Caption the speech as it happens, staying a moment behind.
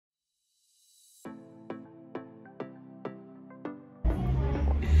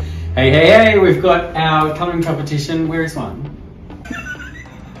Hey, hey, hey, we've got our colouring competition. Where is one?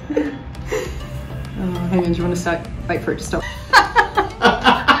 Hang on, do you want to start? Wait for it to stop.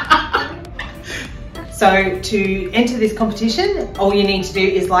 So to enter this competition, all you need to do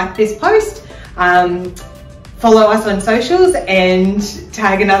is like this post, follow us on socials and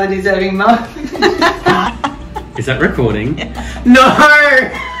tag another deserving mum. Is that recording? No!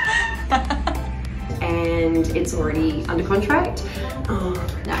 And it's already under contract. Oh,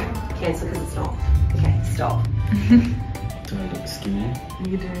 no, cancel because it's not. Okay, stop. Do I look skinny?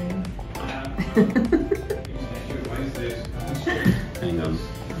 You do. Hang on.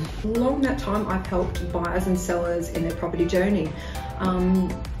 Along that time, I've helped buyers and sellers in their property journey. No,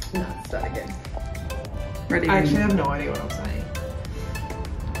 start again. Ready? I actually have no idea what I'm saying.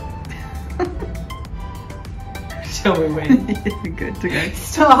 Tell me when. Good to go.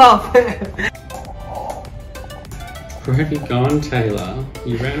 Stop! Where have you gone, Taylor?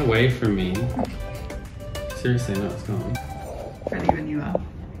 You ran away from me. Seriously, no, it's gone. Ready when you are.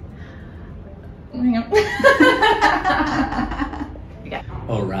 Hang on. Okay.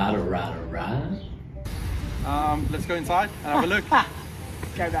 Alright, alright, alright. Let's go inside and have a look.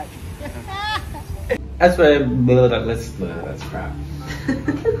 Go back. That's where that's crap.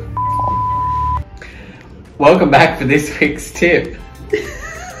 Welcome back for this week's tip.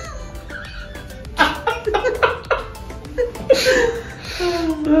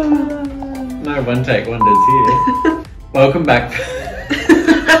 No one take wonders here. Welcome back.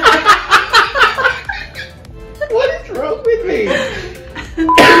 What is wrong with me?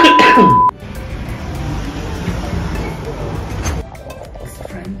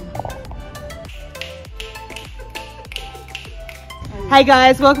 Hey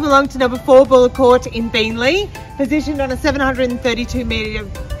guys, welcome along to number 4 Bullet Court in Beanley, positioned on a 732 metre.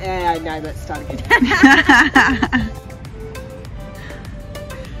 No, let's start again.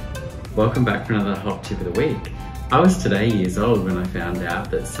 Welcome back for another hot tip of the week. I was today years old when I found out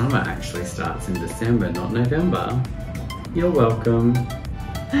that summer actually starts in December, not November. You're welcome.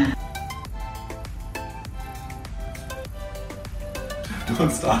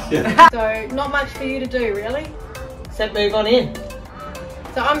 Don't start yet. So not much for you to do, really. Except move on in.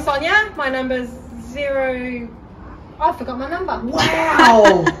 So I'm Sonia. My number's 0. I forgot my number.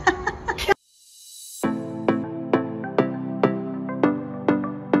 Wow!